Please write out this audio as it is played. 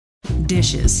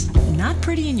Dishes. Not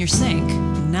pretty in your sink,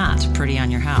 not pretty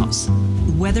on your house.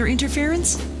 Weather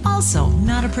interference? Also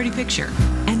not a pretty picture.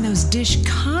 And those dish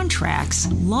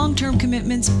contracts, long-term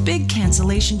commitments, big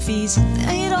cancellation fees,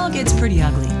 it all gets pretty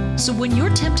ugly. So when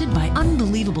you're tempted by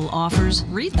unbelievable offers,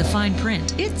 read the fine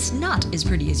print. It's not as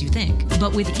pretty as you think.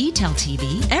 But with EATEL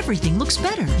TV, everything looks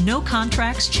better. No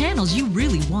contracts, channels you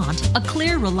really want, a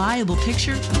clear, reliable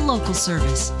picture, local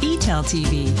service. EATEL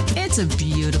TV. It's a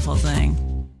beautiful thing.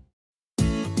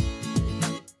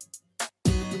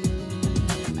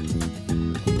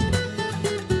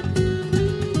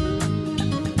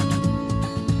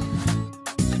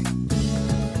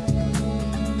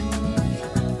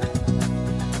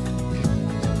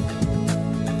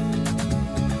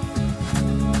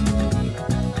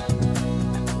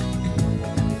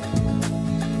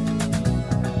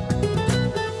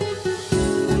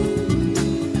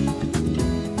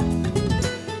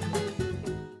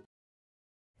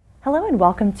 Hello and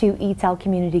welcome to EATEL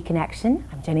Community Connection.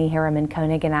 I'm Jenny Heroman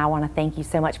Koenig, and I want to thank you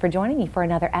so much for joining me for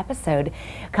another episode.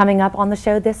 Coming up on the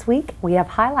show this week, we have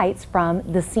highlights from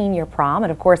the senior prom,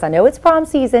 and of course I know it's prom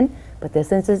season, but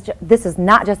this is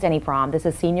not just any prom. This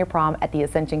is senior prom at the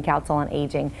Ascension Council on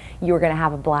Aging. You are going to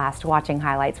have a blast watching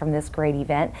highlights from this great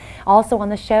event. Also on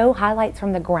the show, highlights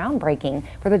from the groundbreaking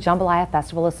for the Jambalaya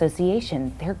Festival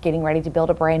Association. They're getting ready to build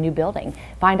a brand new building.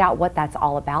 Find out what that's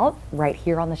all about right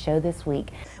here on the show this week.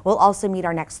 We'll also meet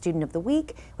our next student of the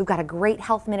week. We've got a great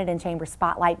Health Minute and Chamber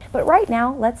Spotlight. But right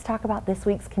now, let's talk about this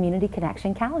week's Community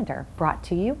Connection calendar, brought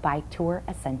to you by Tour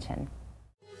Ascension.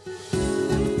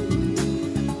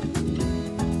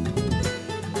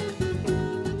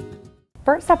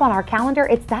 First up on our calendar,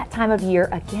 it's that time of year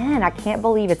again. I can't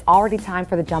believe it's already time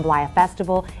for the Jambalaya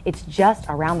Festival. It's just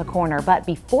around the corner. But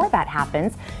before that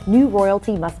happens, new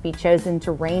royalty must be chosen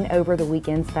to reign over the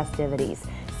weekend's festivities.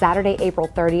 Saturday, April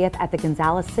 30th at the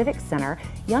Gonzales Civic Center,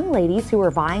 young ladies who are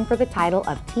vying for the title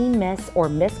of Teen Miss or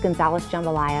Miss Gonzales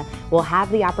Jambalaya will have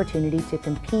the opportunity to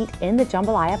compete in the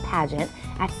Jambalaya pageant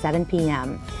at 7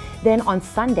 p.m. Then on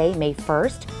Sunday, May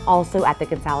 1st, also at the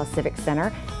Gonzales Civic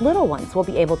Center, little ones will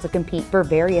be able to compete for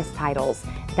various titles.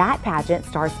 That pageant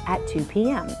starts at 2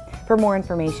 p.m. For more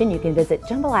information, you can visit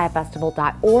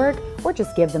jambalayafestival.org or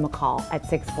just give them a call at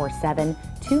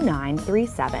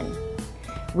 647-2937.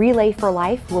 Relay for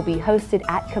Life will be hosted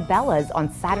at Cabela's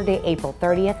on Saturday, April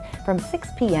 30th from 6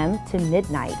 p.m. to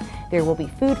midnight. There will be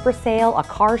food for sale, a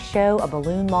car show, a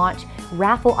balloon launch,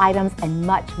 raffle items, and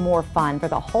much more fun for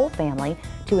the whole family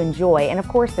to enjoy. And of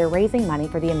course, they're raising money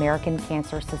for the American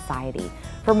Cancer Society.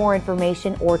 For more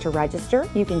information or to register,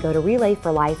 you can go to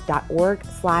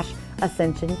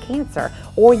relayforlife.org/ascensioncancer,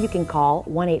 or you can call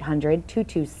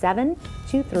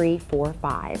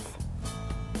 1-800-227-2345.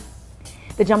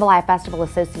 The Jambalaya Festival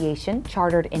Association,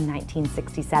 chartered in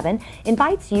 1967,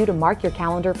 invites you to mark your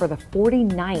calendar for the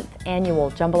 49th annual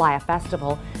Jambalaya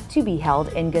Festival to be held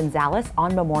in Gonzales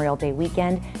on Memorial Day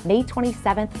weekend, May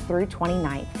 27th through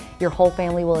 29th. Your whole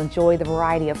family will enjoy the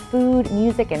variety of food,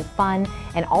 music, and fun,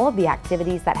 and all of the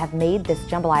activities that have made this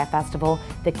Jambalaya Festival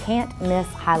the can't-miss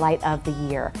highlight of the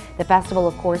year. The festival,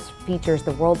 of course, features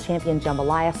the world champion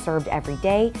jambalaya served every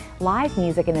day, live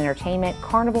music and entertainment,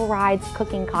 carnival rides,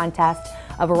 cooking contests,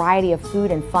 a variety of food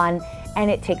and fun,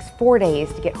 and it takes 4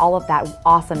 days to get all of that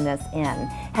awesomeness in.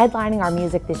 Headlining our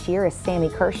music this year is Sammy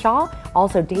Kershaw,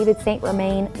 also David St.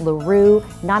 Romain, LaRue,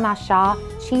 Nana Shah,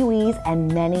 Chiwis,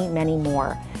 and many, many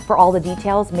more. For all the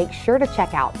details, make sure to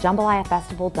check out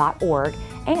jambalayafestival.org,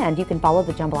 and you can follow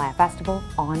the Jambalaya Festival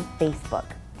on Facebook.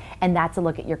 And that's a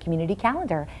look at your community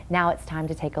calendar. Now it's time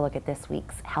to take a look at this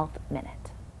week's Health Minute.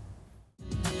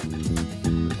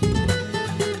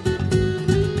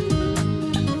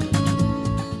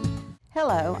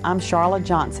 Hello, I'm Charlotte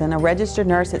Johnson, a registered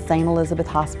nurse at St. Elizabeth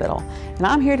Hospital, and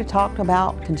I'm here to talk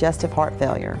about congestive heart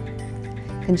failure.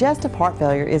 Congestive heart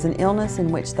failure is an illness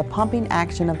in which the pumping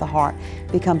action of the heart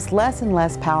becomes less and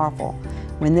less powerful.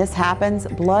 When this happens,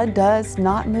 blood does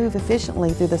not move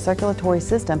efficiently through the circulatory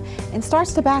system and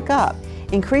starts to back up,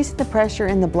 increasing the pressure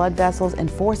in the blood vessels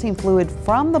and forcing fluid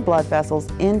from the blood vessels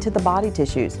into the body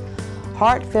tissues.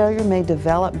 Heart failure may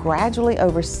develop gradually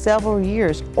over several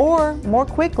years or more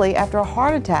quickly after a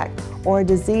heart attack or a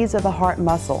disease of the heart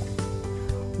muscle.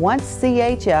 Once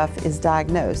CHF is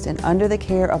diagnosed and under the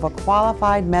care of a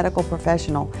qualified medical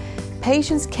professional,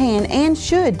 patients can and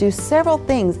should do several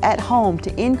things at home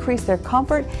to increase their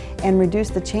comfort and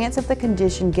reduce the chance of the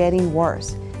condition getting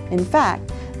worse. In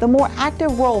fact, the more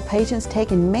active role patients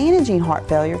take in managing heart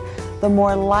failure, the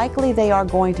more likely they are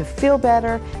going to feel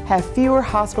better, have fewer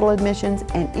hospital admissions,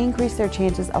 and increase their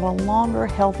chances of a longer,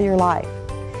 healthier life.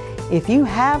 If you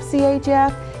have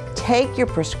CHF, Take your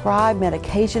prescribed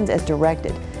medications as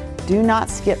directed. Do not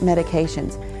skip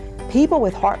medications. People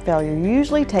with heart failure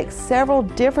usually take several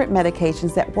different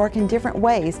medications that work in different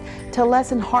ways to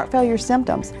lessen heart failure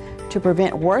symptoms, to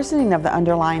prevent worsening of the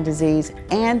underlying disease,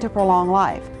 and to prolong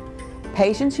life.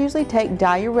 Patients usually take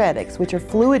diuretics, which are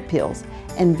fluid pills,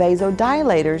 and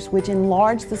vasodilators, which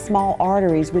enlarge the small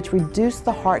arteries, which reduce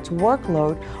the heart's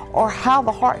workload or how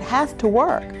the heart has to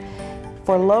work.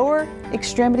 For lower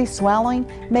extremity swelling,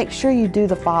 make sure you do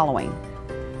the following.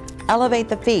 Elevate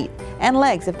the feet and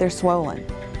legs if they're swollen.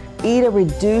 Eat a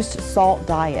reduced salt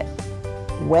diet.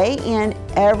 Weigh in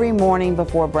every morning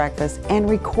before breakfast and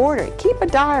record it. Keep a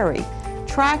diary.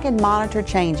 Track and monitor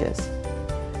changes.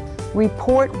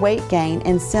 Report weight gain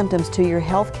and symptoms to your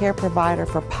healthcare provider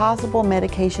for possible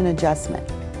medication adjustment.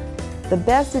 The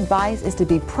best advice is to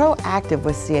be proactive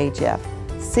with CHF.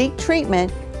 Seek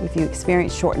treatment if you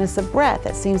experience shortness of breath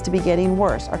that seems to be getting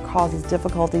worse or causes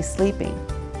difficulty sleeping.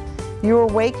 You are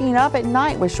waking up at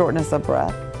night with shortness of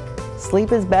breath.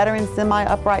 Sleep is better in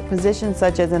semi-upright positions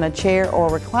such as in a chair or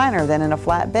recliner than in a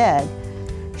flat bed.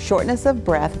 Shortness of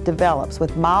breath develops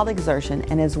with mild exertion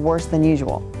and is worse than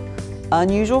usual.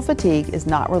 Unusual fatigue is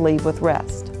not relieved with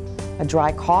rest. A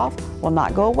dry cough will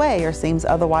not go away or seems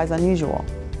otherwise unusual.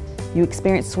 You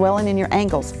experience swelling in your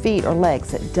ankles, feet, or legs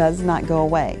that does not go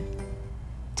away.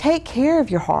 Take care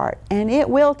of your heart, and it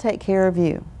will take care of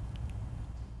you.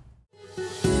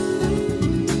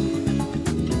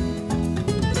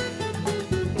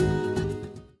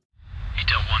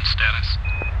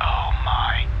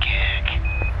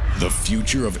 The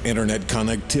future of internet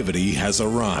connectivity has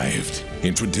arrived.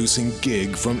 Introducing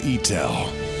Gig from EATEL.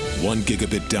 1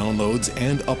 gigabit downloads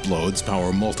and uploads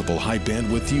power multiple high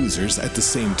bandwidth users at the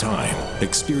same time.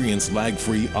 Experience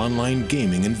lag-free online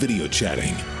gaming and video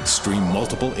chatting. Stream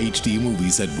multiple HD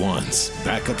movies at once.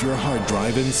 Back up your hard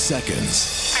drive in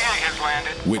seconds.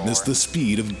 Witness the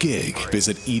speed of Gig.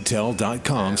 Visit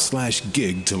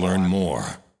eatel.com/gig to learn more.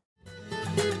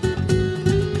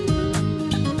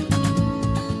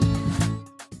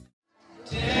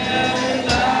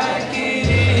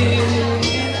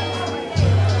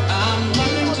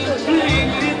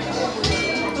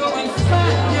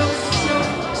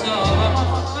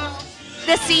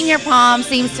 The senior prom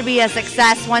seems to be a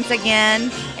success once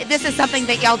again. This is something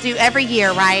that y'all do every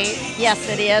year, right? Yes,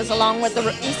 it is, along with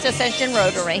the East Ascension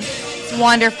Rotary. It's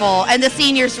wonderful, and the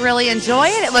seniors really enjoy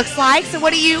it. It looks like. So,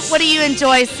 what do you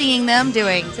enjoy seeing them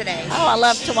doing today? Oh, I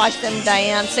love to watch them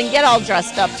dance and get all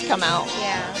dressed up to come out.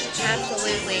 Yeah,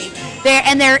 absolutely.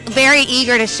 They're very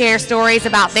eager to share stories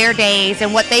about their days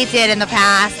and what they did in the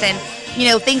past, and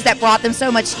things that brought them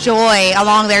so much joy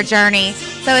along their journey.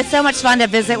 So it's so much fun to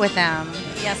visit with them.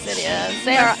 Yes, it is.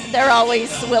 They're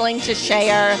always willing to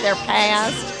share their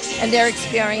past and their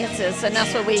experiences, and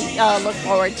that's what we look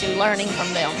forward to learning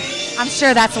from them. I'm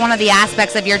sure that's one of the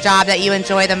aspects of your job that you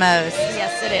enjoy the most.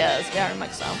 Yes, it is, very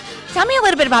much so. Tell me a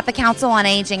little bit about the Council on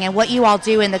Aging and what you all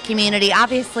do in the community.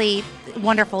 Obviously,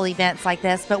 wonderful events like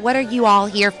this, but what are you all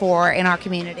here for in our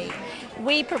community?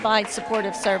 We provide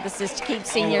supportive services to keep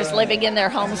seniors living in their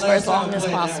homes for as long as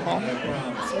possible.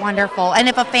 It's wonderful. And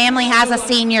if a family has a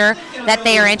senior that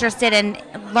they are interested in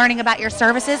learning about your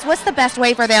services, what's the best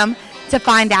way for them to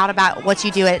find out about what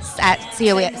you do at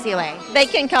COA? They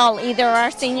can call either our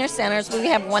senior centers. We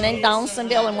have one in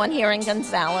Donaldsonville and one here in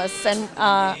Gonzales, and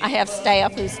I have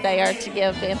staff who's there to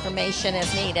give information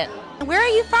as needed. Where are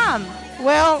you from?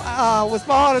 Well, I was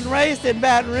born and raised in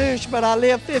Baton Rouge, but I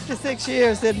lived 56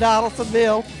 years in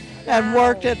Donaldsonville and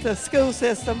worked at the school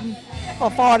system for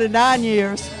 49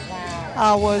 years.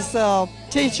 I was a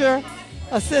teacher,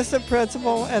 assistant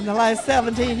principal, and the last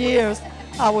 17 years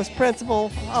I was principal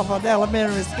of an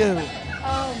elementary school.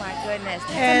 Oh my goodness,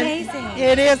 that's amazing.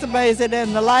 It is amazing,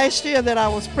 and the last year that I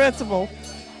was principal,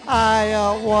 I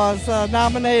was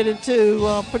nominated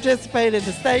to participate in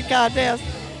the state contest,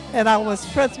 and I was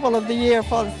Principal of the Year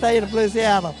for the state of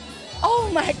Louisiana. Oh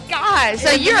my gosh,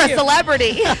 so you're a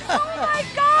celebrity. Oh my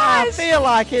gosh. I feel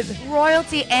like it.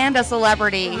 Royalty and a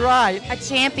celebrity. Right. A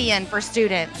champion for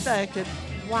students. Thank you.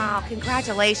 Wow,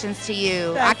 congratulations to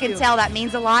you. Thank I can you. tell that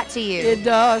means a lot to you. It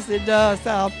does, it does.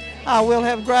 I will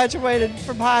have graduated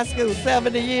from high school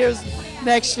 70 years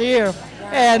next year,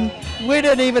 and we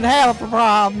didn't even have a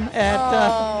prom at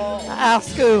our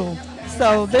school.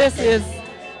 So this is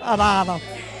an honor.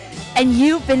 And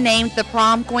you've been named the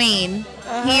prom queen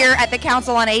here at the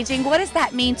Council on Aging. What does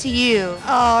that mean to you?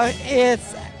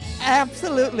 It's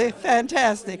absolutely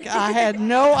fantastic. I had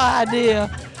no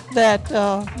idea that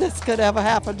this could ever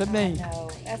happen to me. Oh,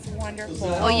 that's wonderful.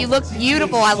 Well, you look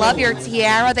beautiful. I love your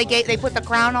tiara. They put the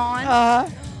crown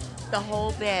on. The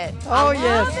whole bit. Oh,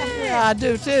 yes. Yeah, I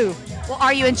do too. Well,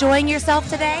 are you enjoying yourself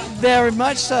today? Very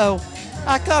much so.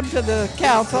 I come to the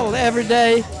council every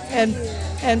day and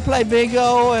play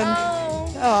bingo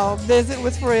and visit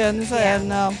with friends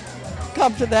and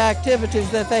come to the activities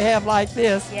that they have like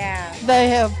this. Yeah. They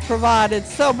have provided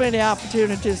so many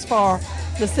opportunities for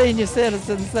the senior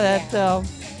citizens that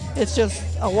it's just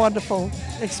a wonderful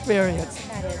experience.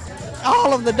 That is.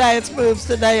 All of the dance moves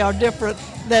today are different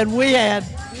than we had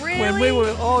when we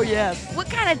were, oh yes. What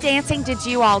kind of dancing did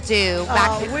you all do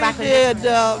back We back did,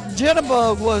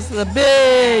 Jitterbug was the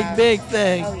big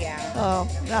thing. Oh yeah.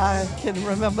 I can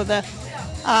remember that.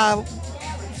 I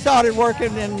started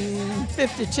working in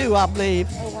 52, I believe.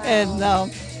 Oh, wow.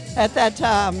 And at that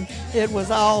time, it was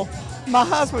all, my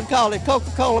husband called it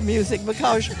Coca-Cola music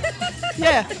because,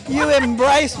 yeah, you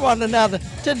embrace one another.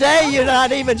 Today, you're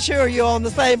not even sure you're on the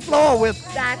same floor with.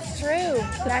 That's true.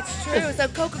 That's true. So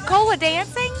Coca-Cola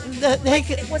dancing?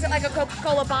 Was it like a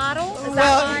Coca-Cola bottle? Is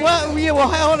that Well, you were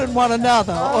holding one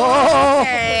another.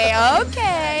 Okay.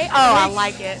 Okay. Oh, I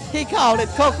like it. He called it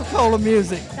Coca-Cola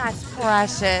music. That's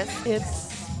precious. It's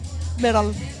been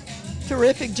a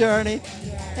terrific journey,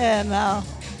 and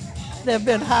there have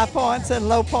been high points and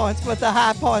low points, but the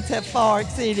high points have far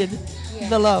exceeded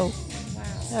the low. Wow.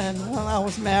 And I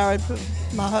was married to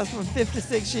my husband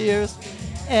 56 years,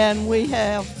 and we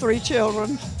have 3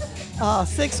 children,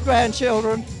 6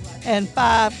 grandchildren, and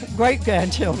 5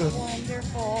 great-grandchildren.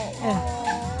 Wonderful. Yeah.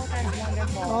 Oh, that's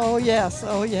wonderful. Oh, yes,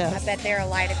 oh, yes. I bet they're a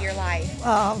light of your life.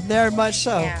 Very much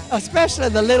so, Yeah. especially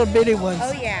the little bitty ones.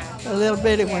 Oh, yeah. The little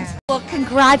bitty ones. Well,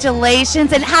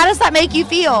 congratulations. And how does that make you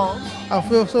feel? I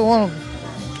feel so wonderful.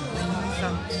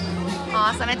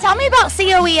 Awesome. And tell me about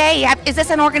COEA. Is this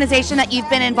an organization that you've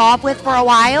been involved with for a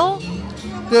while?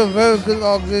 They're a very good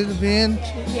organization to be in.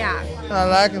 Yeah. And I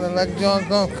like it. I like John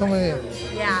coming here.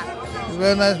 Yeah. They're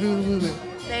very nice people to be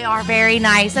with. They are very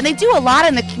nice. And they do a lot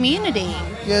in the community.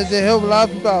 Yeah, they help a lot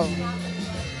of people out.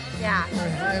 Yeah.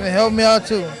 And they help me out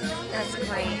too. That's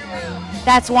great.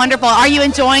 That's wonderful. Are you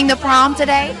enjoying the prom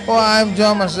today? Oh, I'm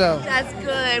enjoying myself. That's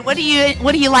good. What do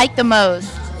you like the most?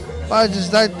 I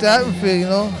just like the atmosphere, you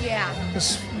know. Yeah.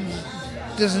 Just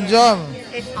enjoyment.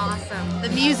 It's awesome. The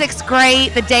music's great,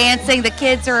 the dancing, the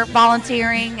kids are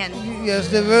volunteering, and Yes,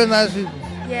 they're very nice people.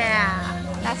 yeah,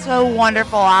 that's so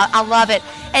wonderful. I love it.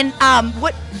 And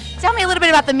tell me a little bit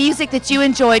about the music that you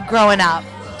enjoyed growing up.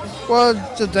 Well,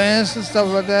 to dance and stuff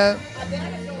like that.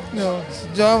 You know, just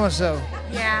enjoy myself.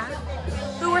 Yeah.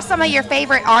 Who were some of your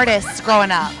favorite artists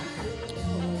growing up?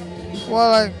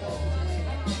 Well, like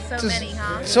So just many,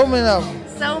 huh? so many of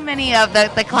them. So many of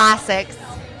the classics.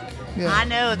 Yeah. I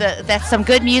know that's some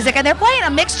good music, and they're playing a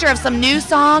mixture of some new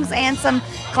songs and some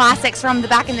classics from the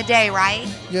back in the day, right?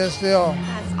 Yes, they are.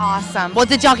 That's awesome. Well,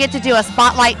 did y'all get to do a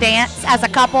spotlight dance as a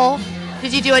couple?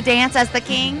 Did you do a dance as the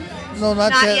king? No,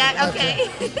 not yet. Not Okay.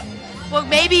 yet. Well,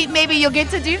 maybe you'll get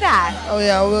to do that. Oh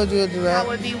yeah, I will do That that.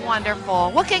 would be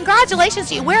wonderful. Well, congratulations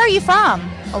to you. Where are you from?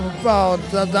 I'm from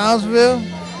Downsville.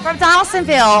 From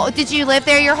Donaldsonville. Did you live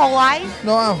there your whole life?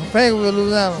 No, I'm from Painterville,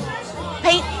 Louisiana.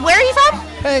 Where are you from?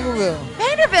 Painterville.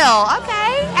 Painterville.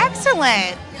 Okay,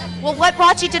 excellent. Well, what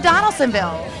brought you to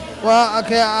Donaldsonville? Well,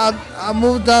 okay, I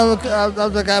moved down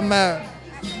after I got married.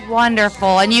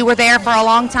 Wonderful. And you were there for a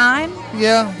long time?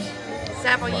 Yeah,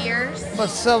 Several years. for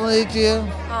 7 or 8 years.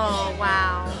 Oh,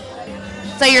 wow.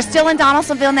 So you're still in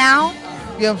Donaldsonville now?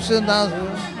 Yeah, I'm still in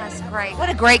Downsville. That's great. What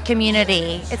a great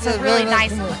community. It's Yeah, a really very nice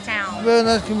community. little town. Very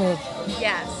nice community.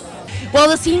 Yes. Well,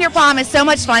 the senior prom is so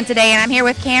much fun today, and I'm here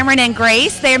with Cameron and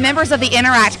Grace. They're members of the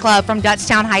Interact Club from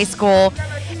Dutchtown High School.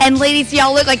 And ladies,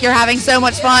 y'all look like you're having so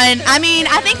much fun. I mean,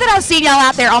 I think that I've seen y'all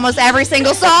out there almost every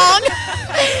single song.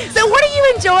 So what are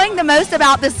you enjoying the most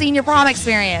about the senior prom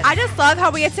experience? I just love how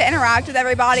we get to interact with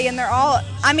everybody, and they're all,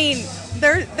 I mean,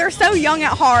 they're so young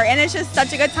at heart, and it's just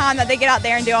such a good time that they get out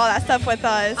there and do all that stuff with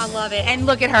us. I love it. And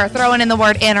look at her throwing in the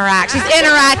word interact. She's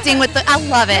interacting with I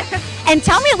love it. And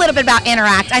tell me a little bit about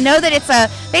Interact. I know that it's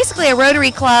basically a Rotary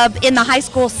Club in the high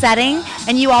school setting,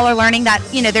 and you all are learning that,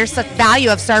 you know, there's a value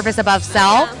of service above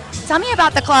self. Tell me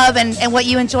about the club and what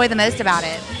you enjoy the most about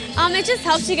it. It just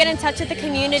helps you get in touch with the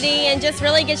community and just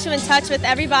really gets you in touch with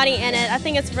everybody in it. I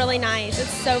think it's really nice. It's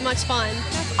so much fun.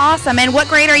 Awesome. And what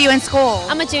grade are you in school?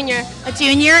 I'm a junior. A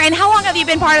junior. And how long have you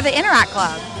been part of the Interact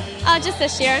Club? Just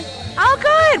this year. Oh,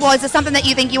 good. Well, is this something that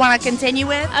you think you want to continue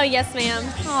with? Oh, yes, ma'am.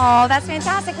 Oh, that's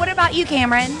fantastic. What about you,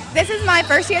 Cameron? This is my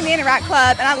first year in the Interact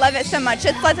Club, and I love it so much.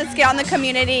 It lets us get out in the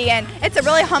community, and it's a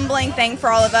really humbling thing for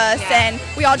all of us, and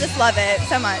we all just love it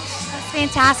so much.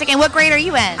 Fantastic. And what grade are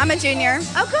you in? I'm a junior.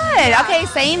 Oh, good. Yeah. Okay,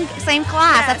 same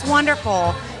class. Yes. That's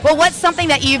wonderful. Well, what's something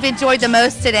that you've enjoyed the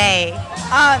most today?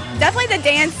 Definitely the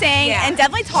dancing and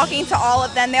definitely talking to all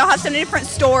of them. They all have so many different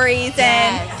stories,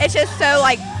 and it's just so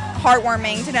like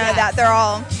heartwarming to know that they're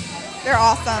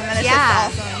awesome, and it's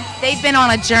just awesome. They've been on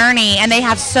a journey, and they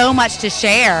have so much to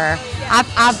share.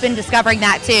 I've been discovering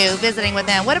that too, visiting with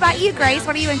them. What about you, Grace?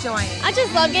 What are you enjoying? I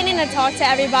just love getting to talk to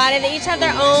everybody. They each have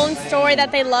their own story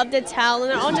that they love to tell,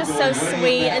 and they're all just so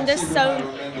sweet and just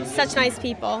such nice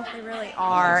people. They really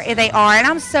are. They are, and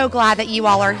I'm so glad that you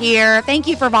all are here. Thank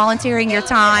you for volunteering your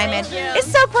time, and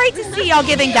it's so great to see y'all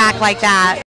giving back like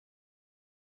that.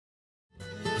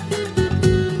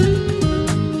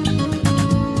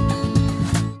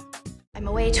 I'm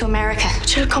away to America.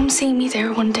 She'll come see me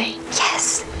there one day.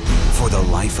 Yes. For the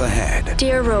life ahead.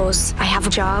 Dear Rose, I have a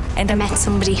job and I met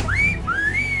somebody.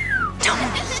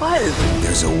 What?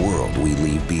 There's a world we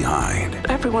leave behind.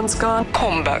 Everyone's gone.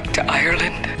 Come back to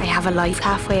Ireland. I have a life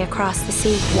halfway across the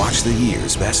sea. Watch the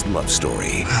year's best love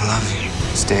story. I love you.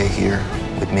 Stay here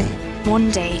with me. One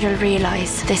day you'll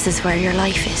realize this is where your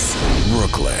life is.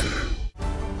 Brooklyn.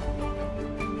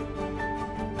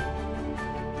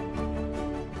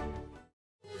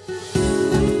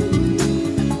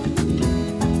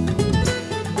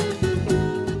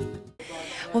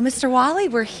 Well, Mr. Wally,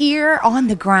 we're here on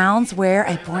the grounds where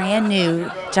a brand new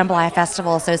Jambalaya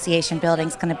Festival Association building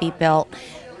is going to be built.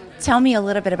 Tell me a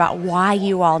little bit about why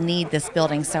you all need this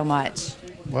building so much.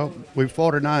 Well, we're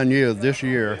 49 years this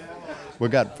year. We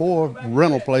got 4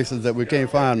 rental places that we can't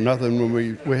find nothing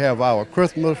when we have our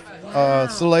Christmas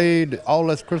slade, all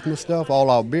this Christmas stuff, all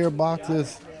our beer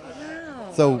boxes.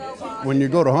 Wow. So when you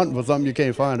go to hunting for something, you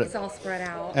can't find it. It's all spread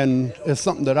out. And it's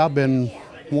something that I've been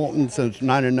wanting since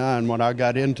 '99 when I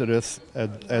got into this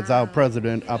as our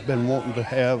president. I've been wanting to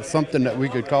have something that we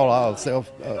could call ourselves,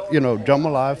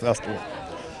 Jambalaya Festival.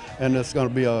 And it's going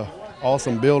to be an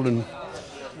awesome building,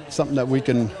 something that we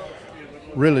can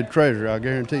really treasure, I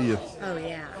guarantee you. Oh,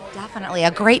 yeah. Definitely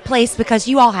a great place because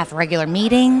you all have regular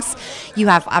meetings, you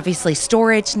have obviously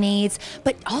storage needs,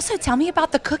 but also tell me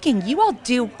about the cooking. You all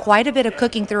do quite a bit of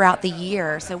cooking throughout the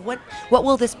year. So what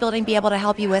will this building be able to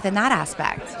help you with in that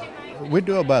aspect? We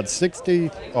do about 60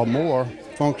 or more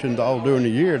functions all during the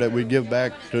year that we give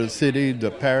back to the city, the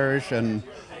parish, and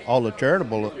all the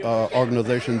charitable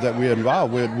organizations that we're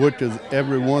involved with, which is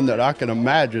everyone that I can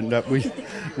imagine that we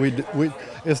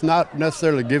it's not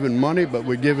necessarily giving money, but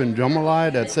we're giving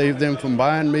jambalaya that saves them from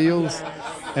buying meals,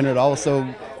 and it also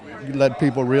let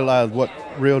people realize what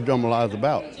real jambalaya is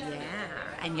about.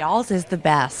 And y'all's is the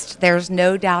best. There's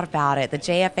no doubt about it. The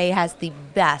JFA has the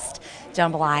best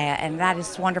jambalaya, and that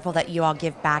is wonderful that you all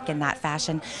give back in that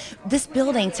fashion. This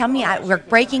building, tell me, we're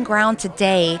breaking ground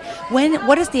today.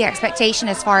 What is the expectation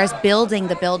as far as building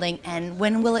the building, and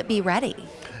when will it be ready?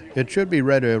 It should be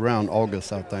ready around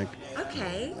August, I think.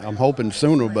 Okay. I'm hoping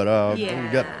sooner, but we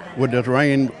got with this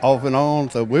rain off and on,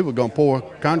 so we were going to pour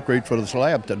concrete for the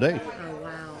slab today. Oh,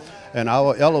 wow. And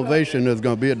our elevation is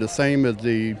going to be the same as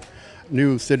the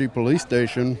new city police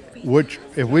station, which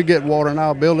if we get water in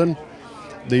our building,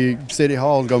 the city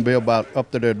hall is going to be about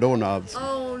up to their doorknobs.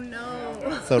 Oh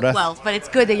no! So that's well, but it's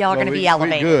good that y'all are going to be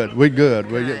elevated. We're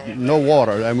good. We get no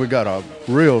water, and we got a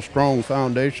real strong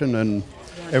foundation, and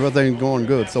everything's going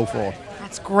good so far.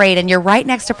 That's great, and you're right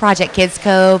next to Project Kids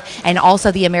Cove and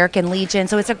also the American Legion,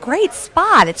 so it's a great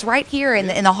spot. It's right here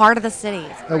in the heart of the city.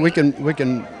 We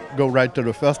can go right to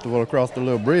the festival across the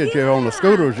little bridge here on the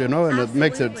scooters, and it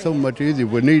makes it so much easier.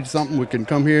 If we need something, we can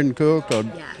come here and cook or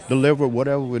deliver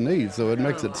whatever we need, so it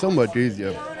makes it so much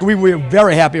easier. We're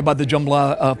very happy about the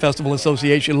Jambalaya Festival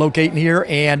Association locating here,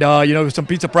 and it's a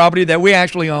piece of property that we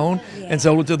actually own and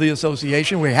sold it to the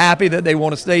association. We're happy that they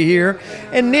want to stay here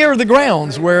and near the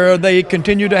grounds where they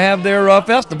continue to have their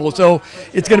festival. So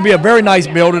it's going to be a very nice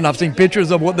building. I've seen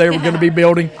pictures of what they were going to be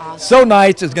building. So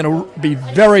nice. It's going to be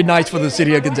very nice for the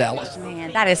city of Gonzales.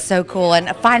 Man, that is so cool.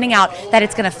 And finding out that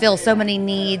it's going to fill so many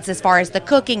needs as far as the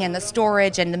cooking and the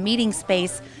storage and the meeting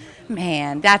space,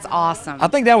 man, that's awesome. I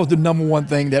think that was the number one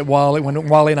thing that when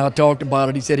Wally and I talked about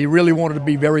it, he said he really wanted to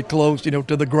be very close, to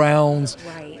the grounds.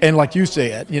 Right. And like you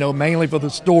said, mainly for the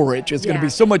storage. It's going to be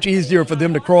so much easier for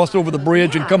them to cross over the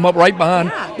bridge and come up right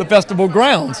behind the festival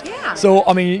grounds. Yeah. So,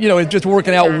 it's just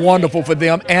working out wonderful for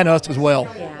them and us as well.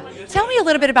 Yeah. Tell me a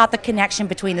little bit about the connection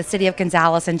between the city of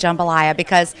Gonzales and Jambalaya,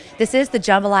 because this is the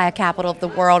Jambalaya capital of the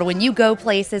world. When you go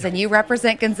places and you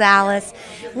represent Gonzales,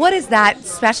 what is that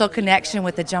special connection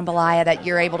with the Jambalaya that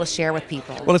you're able to share with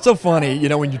people? Well, it's so funny,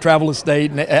 when you travel the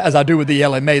state, and as I do with the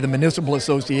LMA, the Municipal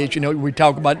Association, we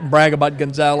talk about and brag about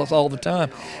Gonzales all the time.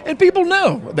 And people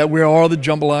know that we are the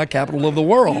Jambalaya capital of the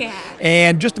world. Yeah.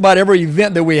 And just about every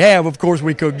event that we have, of course,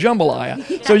 we cook Jambalaya.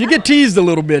 Yeah. So you get teased a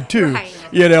little bit too, right.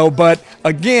 But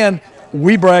again,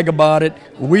 we brag about it.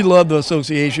 We love the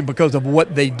association because of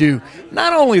what they do.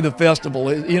 Not only the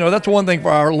festival, you know, that's one thing for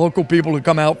our local people to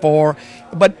come out for,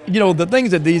 but, you know, the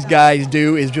things that these guys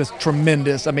do is just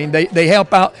tremendous. I mean, they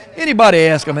help out. Anybody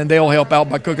ask them, and they'll help out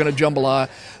by cooking a jambalaya.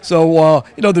 So,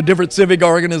 you know, the different civic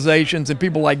organizations and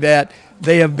people like that,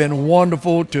 they have been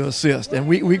wonderful to assist, and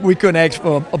we couldn't ask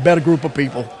for a better group of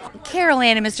people. Carol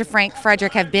Ann and Mr. Frank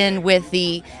Frederick have been with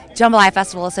the Jambalaya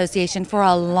Festival Association for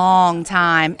a long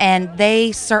time, and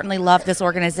they certainly love this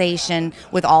organization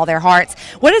with all their hearts.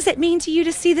 What does it mean to you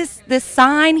to see this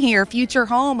sign here, future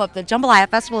home of the Jambalaya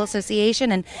Festival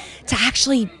Association, and to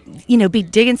actually, you know, be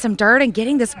digging some dirt and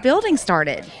getting this building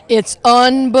started? It's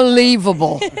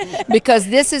unbelievable because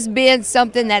this has been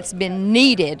something that's been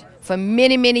needed for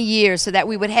many, many years so that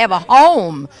we would have a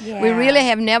home. Yeah. We really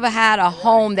have never had a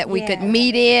home that we could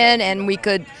meet in and we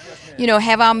could, you know,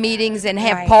 have our meetings and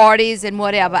have parties and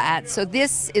whatever at. So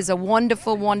this is a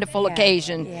wonderful, wonderful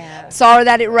occasion. Sorry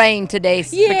that it rained today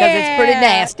because it's pretty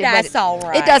nasty. That's but all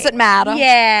right. It doesn't matter.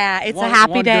 Yeah, it's a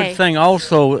happy day. One good thing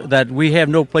also that we have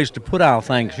no place to put our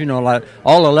things. You know, like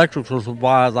all electrical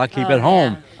supplies I keep at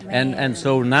home. And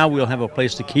so now we'll have a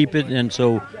place to keep it, and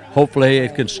so hopefully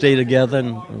it can stay together,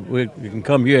 and we can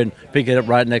come here and pick it up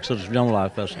right next to the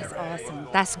Jambalaya Festival. That's awesome.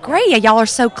 That's great. Yeah, y'all are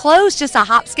so close, just a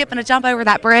hop, skip, and a jump over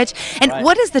that bridge. And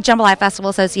what does the Jambalaya Festival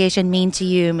Association mean to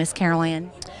you, Miss Carol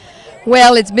Ann?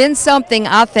 Well, it's been something,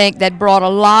 I think, that brought a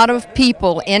lot of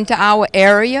people into our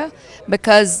area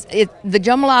because the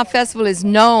Jambalaya Festival is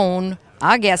known,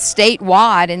 I guess,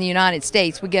 statewide in the United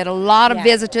States. We get a lot of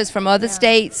visitors from other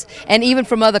states and even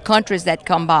from other countries that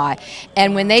come by.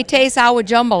 And when they taste our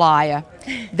jambalaya,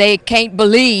 they can't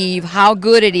believe how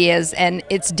good it is, and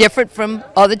it's different from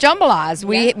other jambalayas.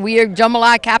 We are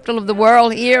jambalaya capital of the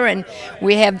world here, and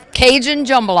we have Cajun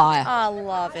jambalaya. I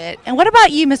love it. And what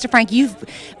about you, Mr. Frank? You've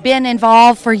been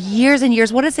involved for years and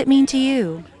years. What does it mean to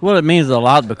you? Well, it means a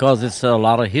lot because it's a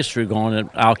lot of history going on.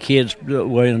 Our kids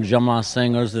were jambalaya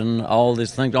singers and all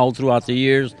these things all throughout the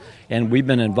years, and we've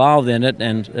been involved in it,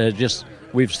 and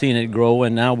we've seen it grow,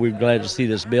 and now we're glad to see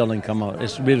this building come up.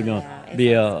 It's really going to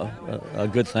be a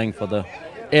good thing for the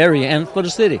area and for the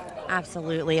city.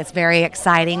 Absolutely. It's very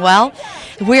exciting. Well,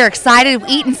 we're excited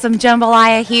eating some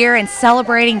jambalaya here and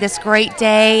celebrating this great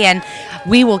day, and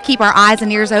we will keep our eyes and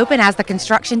ears open as the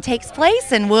construction takes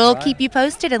place, and we'll keep you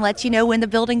posted and let you know when the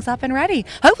building's up and ready.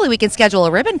 Hopefully we can schedule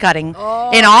a ribbon cutting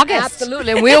in August.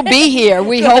 Absolutely. We'll be here.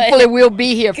 We hopefully will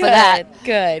be here for that.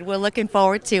 Good. We're looking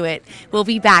forward to it. We'll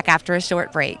be back after a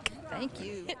short break. Thank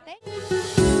you.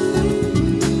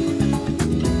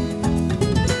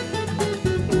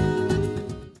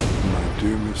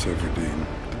 Dear Miss Everdeen,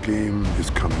 the game is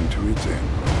coming to its end.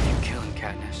 You killing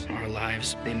Katniss. Our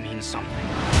lives, they mean something.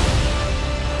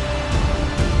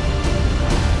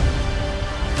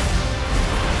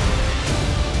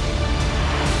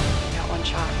 Got one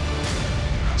shot.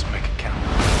 Let's make it count.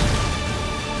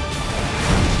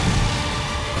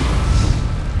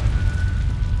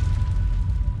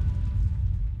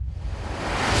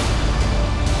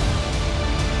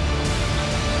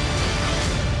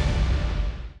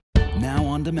 Now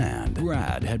on demand,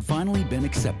 Brad had finally been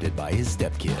accepted by his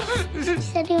stepkid. You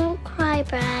said you won't cry,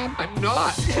 Brad. I'm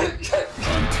not.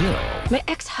 Until My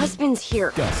ex-husband's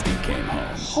here. Dusty came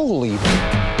home. Holy,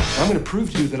 I'm gonna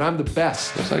prove to you that I'm the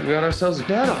best. Looks like we got ourselves a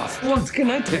dad off. Once good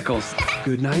night tickles.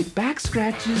 Good night back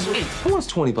scratches. Who wants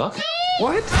 $20?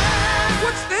 What?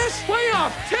 What's this?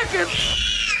 Playoff ticket.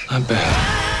 I'm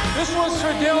bad. This one's for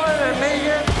Dylan and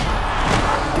Megan.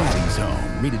 Daddy's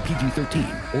Home, rated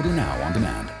PG-13. Order now on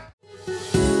demand.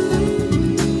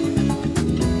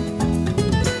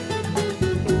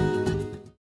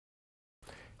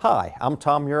 Hi, I'm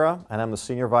Tom Mura, and I'm the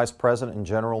Senior Vice President and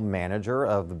General Manager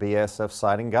of the BASF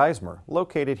site in Geismar,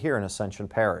 located here in Ascension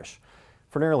Parish.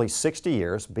 For nearly 60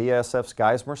 years, BASF's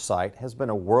Geismar site has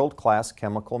been a world-class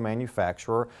chemical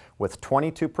manufacturer with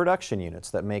 22 production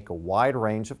units that make a wide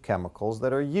range of chemicals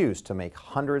that are used to make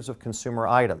hundreds of consumer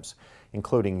items,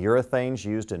 including urethanes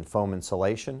used in foam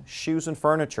insulation, shoes and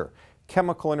furniture,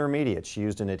 chemical intermediates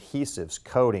used in adhesives,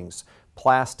 coatings,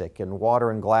 plastic, and water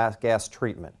and gas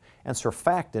treatment, and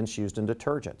surfactants used in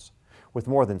detergents. With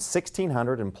more than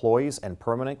 1,600 employees and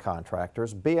permanent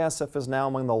contractors, BASF is now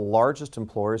among the largest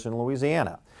employers in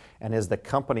Louisiana and is the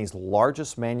company's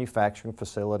largest manufacturing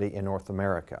facility in North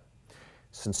America.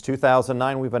 Since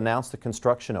 2009, we've announced the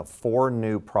construction of 4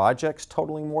 new projects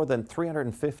totaling more than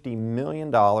 $350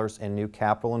 million in new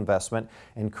capital investment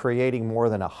and creating more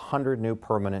than 100 new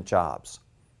permanent jobs.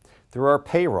 Through our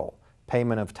payroll,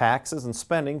 payment of taxes, and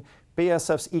spending,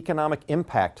 BASF's economic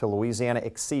impact to Louisiana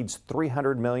exceeds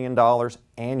 $300 million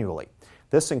annually.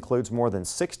 This includes more than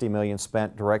 $60 million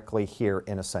spent directly here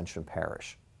in Ascension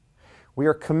Parish. We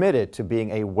are committed to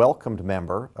being a welcomed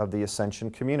member of the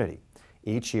Ascension community.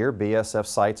 Each year, BASF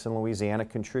sites in Louisiana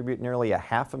contribute nearly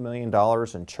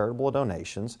 $500,000 in charitable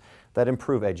donations that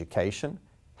improve education,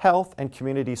 health, and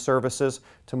community services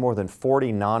to more than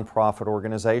 40 nonprofit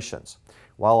organizations,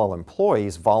 while our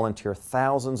employees volunteer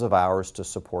thousands of hours to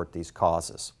support these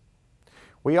causes.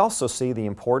 We also see the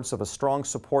importance of a strong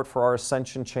support for our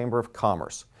Ascension Chamber of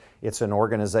Commerce. It's an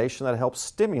organization that helps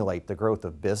stimulate the growth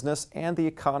of business and the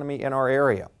economy in our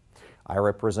area. I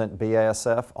represent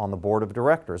BASF on the board of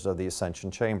directors of the Ascension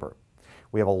Chamber.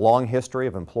 We have a long history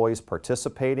of employees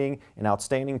participating in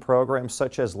outstanding programs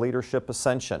such as Leadership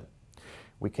Ascension.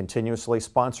 We continuously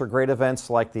sponsor great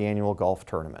events like the annual golf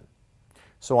tournament.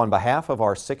 So on behalf of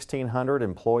our 1,600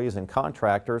 employees and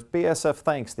contractors, BASF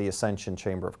thanks the Ascension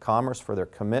Chamber of Commerce for their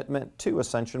commitment to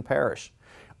Ascension Parish.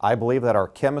 I believe that our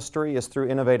chemistry is through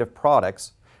innovative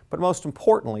products, but most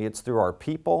importantly, it's through our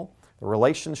people, the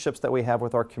relationships that we have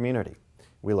with our community.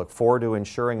 We look forward to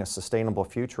ensuring a sustainable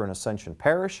future in Ascension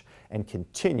Parish and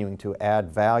continuing to add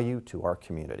value to our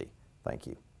community. Thank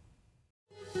you.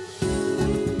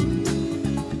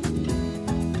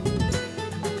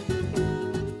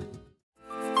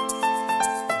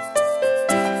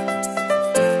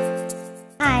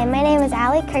 Hi, my name is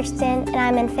Kersten, and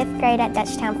I'm in 5th grade at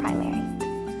Dutchtown Primary.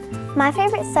 My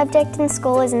favorite subject in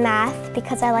school is math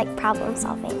because I like problem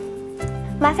solving.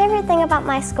 My favorite thing about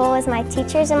my school is my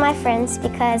teachers and my friends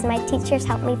because my teachers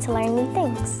help me to learn new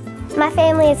things. My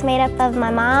family is made up of my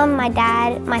mom, my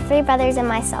dad, my 3 brothers, and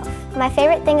myself. My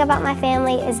favorite thing about my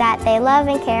family is that they love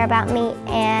and care about me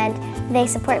and they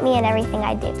support me in everything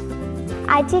I do.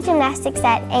 I do gymnastics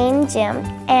at AIM Gym,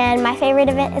 and my favorite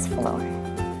event is floor.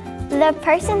 The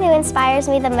person who inspires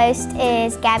me the most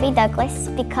is Gabby Douglas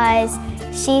because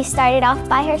she started off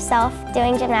by herself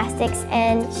doing gymnastics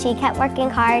and she kept working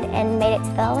hard and made it to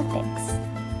the Olympics.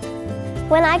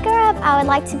 When I grow up, I would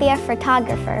like to be a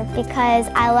photographer because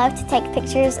I love to take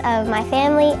pictures of my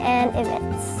family and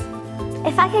events.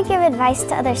 If I could give advice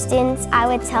to other students, I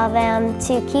would tell them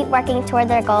to keep working toward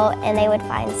their goal and they would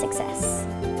find success.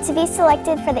 To be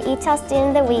selected for the EATEL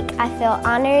Student of the Week, I feel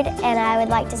honored and I would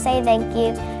like to say thank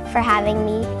you for having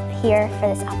me here for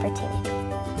this opportunity.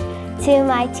 To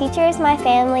my teachers, my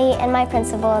family, and my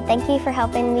principal, thank you for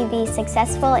helping me be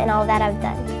successful in all that I've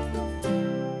done.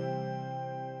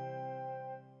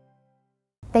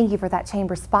 Thank you for that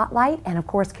Chamber Spotlight, and of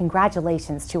course,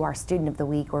 congratulations to our Student of the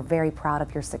Week. We're very proud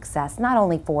of your success, not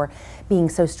only for being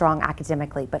so strong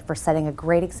academically, but for setting a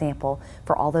great example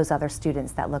for all those other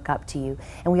students that look up to you.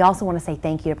 And we also want to say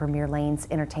thank you to Premier Lanes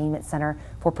Entertainment Center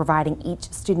for providing each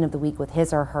Student of the Week with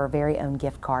his or her very own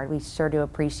gift card. We sure do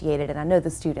appreciate it, and I know the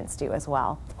students do as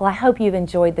well. Well, I hope you've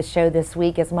enjoyed the show this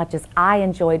week as much as I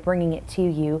enjoyed bringing it to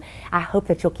you. I hope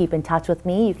that you'll keep in touch with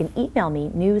me. You can email me,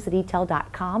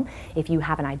 news@eatel.com, if you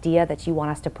have an idea that you want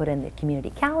us to put in the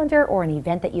community calendar or an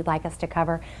event that you'd like us to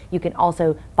cover. You can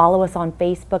also follow us on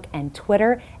Facebook and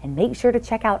Twitter, and make sure to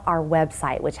check out our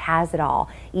website, which has it all.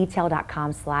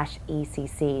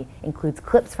 eatel.com/ACC includes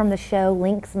clips from the show,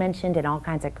 links mentioned, and all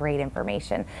kinds of great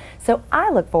information. So I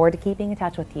look forward to keeping in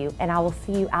touch with you, and I will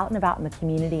see you out and about in the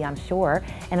community, I'm sure,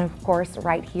 and of course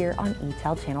right here on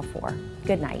EATEL Channel 4.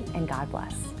 Good night and God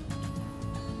bless.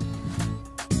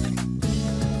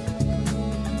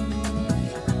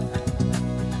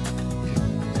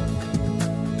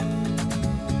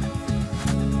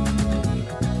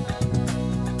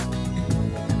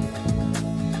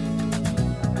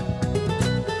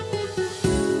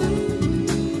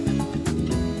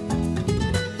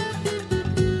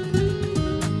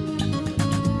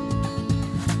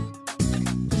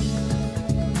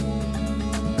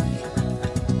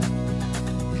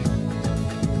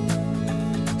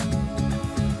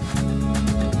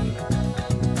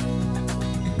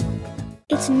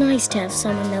 It's nice to have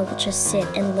someone that will just sit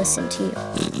and listen to you.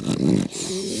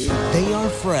 They are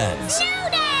friends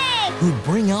who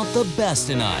bring out the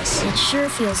best in us. It sure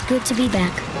feels good to be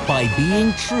back. By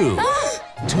being true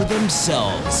to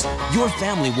themselves. Your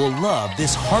family will love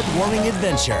this heartwarming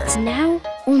adventure. It's now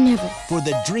or never. For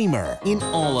the dreamer in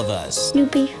all of us.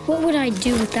 Snoopy, what would I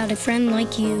do without a friend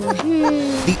like you?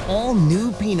 The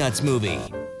all-new Peanuts movie.